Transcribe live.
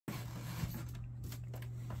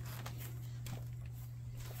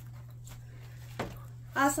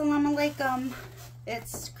Assalamu alaikum.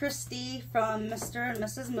 It's Christy from Mr. and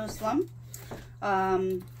Mrs. Muslim.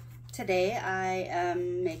 Today I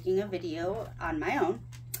am making a video on my own.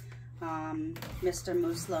 Mr.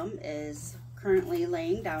 Muslim is currently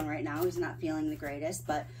laying down right now. He's not feeling the greatest,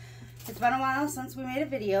 but it's been a while since we made a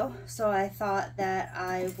video, so I thought that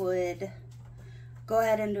I would go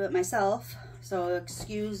ahead and do it myself. So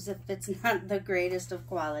excuse if it's not the greatest of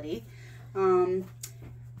quality. Update.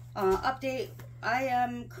 I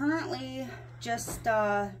am currently just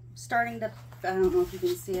starting to, I don't know if you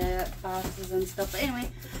can see it, boxes and stuff, but anyway,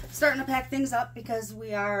 starting to pack things up because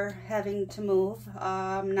we are having to move.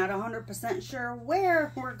 I'm not 100% sure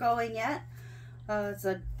where we're going yet. It's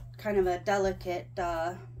a kind of a delicate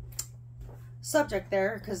subject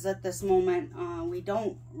there, because at this moment we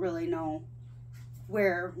don't really know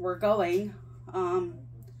where we're going.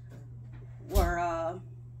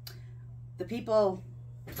 The people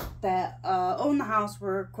that own the house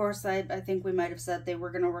were, of course, I think we might have said they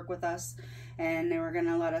were going to work with us and they were going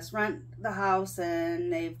to let us rent the house,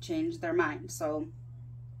 and they've changed their mind. So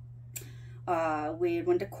we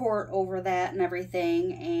went to court over that and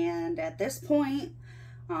everything, and at this point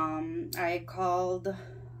I called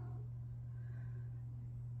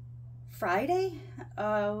Friday,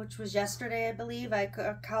 which was yesterday, I believe. I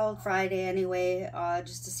called Friday anyway,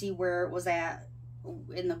 just to see where it was at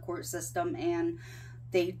in the court system, and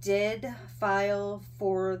they did file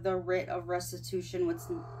for the writ of restitution, which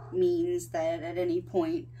means that at any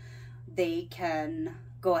point they can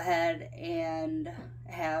go ahead and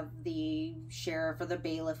have the sheriff or the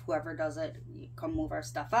bailiff, whoever does it, come move our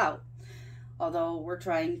stuff out. Although we're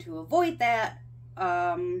trying to avoid that,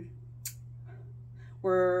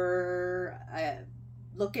 we're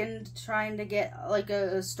trying to get like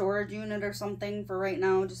a storage unit or something for right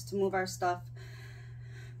now, just to move our stuff.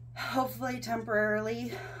 Hopefully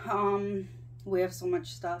temporarily. We have so much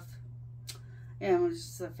stuff. You know, it's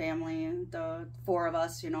just a family, the four of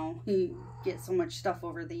us, you know, we get so much stuff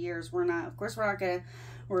over the years. We're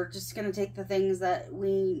just gonna take the things that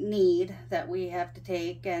we need, that we have to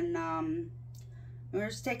take, and we're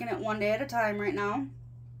just taking it one day at a time right now.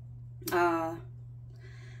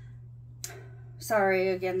 Sorry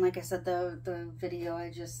again, like I said, the video,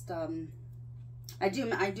 I just I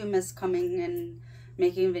do miss coming and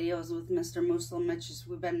making videos with Mr. Muslim. It's just,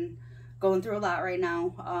 we've been going through a lot right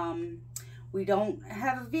now. We don't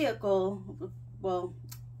have a vehicle. Well,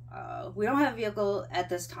 we don't have a vehicle at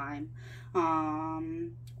this time.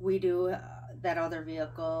 We do, that other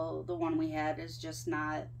vehicle, the one we had, is just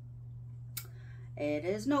not, it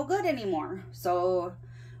is no good anymore. So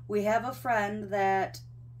we have a friend that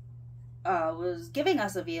was giving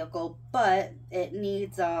us a vehicle, but it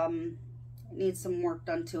needs some work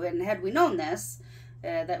done to it. And had we known this,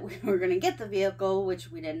 that we were going to get the vehicle, which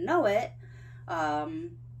we didn't know it,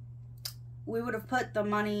 we would have put the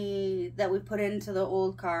money that we put into the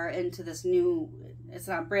old car into this new, it's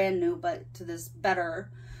not brand new, but to this better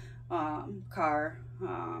car.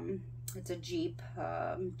 It's a Jeep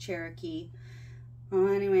Cherokee.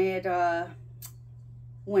 Anyway,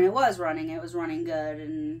 when it was running good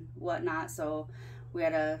and whatnot, so we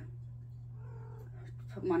had to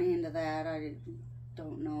put money into that. I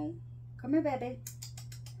don't know. Come here, baby.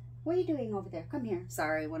 What are you doing over there? Come here.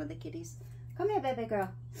 Sorry, one of the kitties. Come here, baby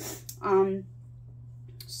girl.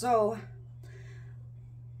 So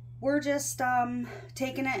we're just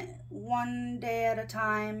taking it one day at a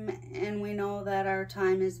time, and we know that our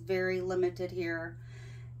time is very limited here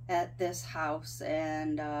at this house,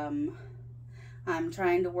 and I'm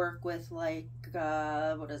trying to work with, like,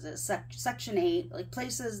 what is it, Section 8, like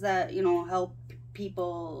places that, you know, help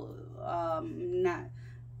people, not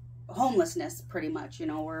homelessness, pretty much. You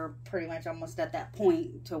know, we're pretty much almost at that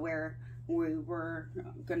point to where we were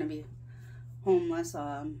gonna be homeless.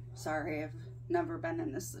 Sorry, I've never been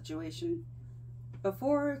in this situation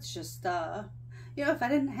before. It's just, you know, if I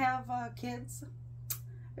didn't have kids,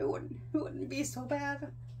 it wouldn't be so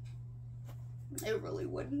bad. It really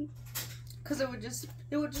wouldn't, because it would just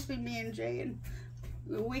be me and Jay, and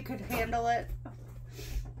we could handle it.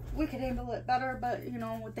 We could handle it better, but, you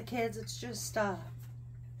know, with the kids, it's just,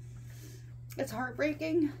 it's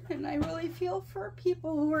heartbreaking, and I really feel for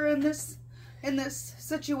people who are in this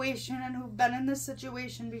situation and who've been in this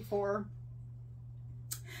situation before.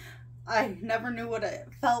 I never knew what it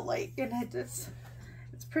felt like, and it's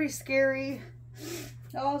pretty scary.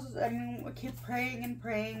 I mean, we keep praying and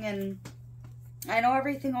praying, and I know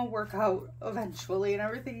everything will work out eventually, and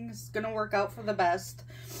everything's gonna work out for the best.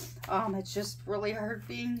 It's just really hard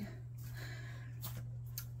being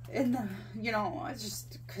in the, you know, it's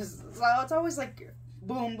just, because it's always like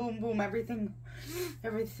boom, boom, boom, everything,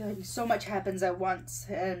 so much happens at once,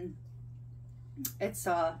 and it's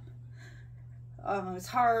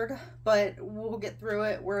hard, but we'll get through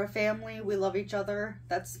it. We're a family. We love each other.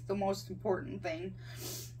 That's the most important thing.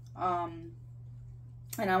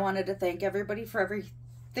 And I wanted to thank everybody for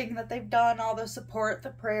everything that they've done, all the support, the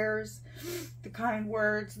prayers, the kind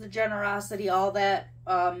words, the generosity, all that.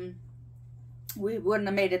 We wouldn't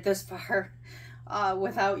have made it this far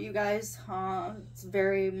without you guys. It's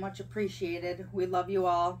very much appreciated. We love you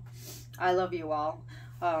all. I love you all.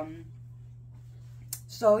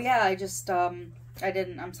 So yeah,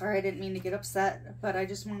 I'm sorry, I didn't mean to get upset, but I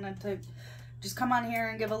just wanted to come on here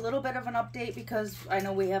and give a little bit of an update, because I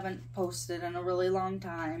know we haven't posted in a really long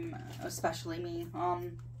time, especially me.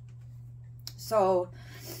 So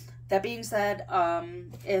that being said,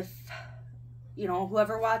 if, you know,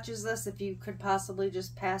 whoever watches this, if you could possibly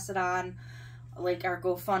just pass it on, like our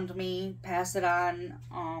GoFundMe, pass it on,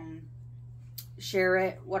 share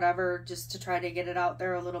it, whatever, just to try to get it out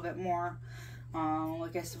there a little bit more.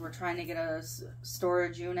 Like I said, we're trying to get a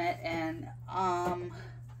storage unit, and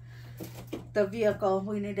the vehicle,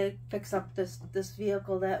 we need to fix up this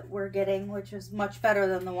vehicle that we're getting, which is much better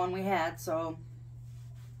than the one we had, so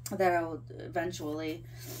that'll eventually,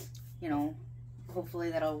 you know, hopefully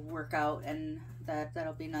that'll work out, and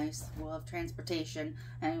that'll be nice. We'll have transportation,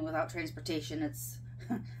 and without transportation, it's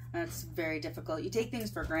it's very difficult. You take things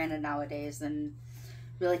for granted nowadays and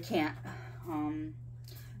really can't.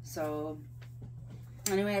 So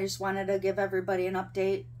anyway, I just wanted to give everybody an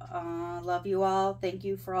update. Love you all. Thank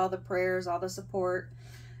you for all the prayers, all the support.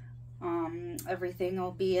 Everything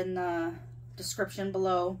will be in the description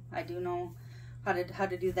below. I do know how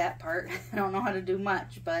to do that part. I don't know how to do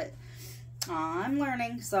much, but I'm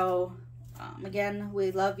learning. So again,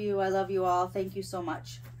 we love you. I love you all. Thank you so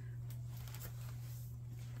much.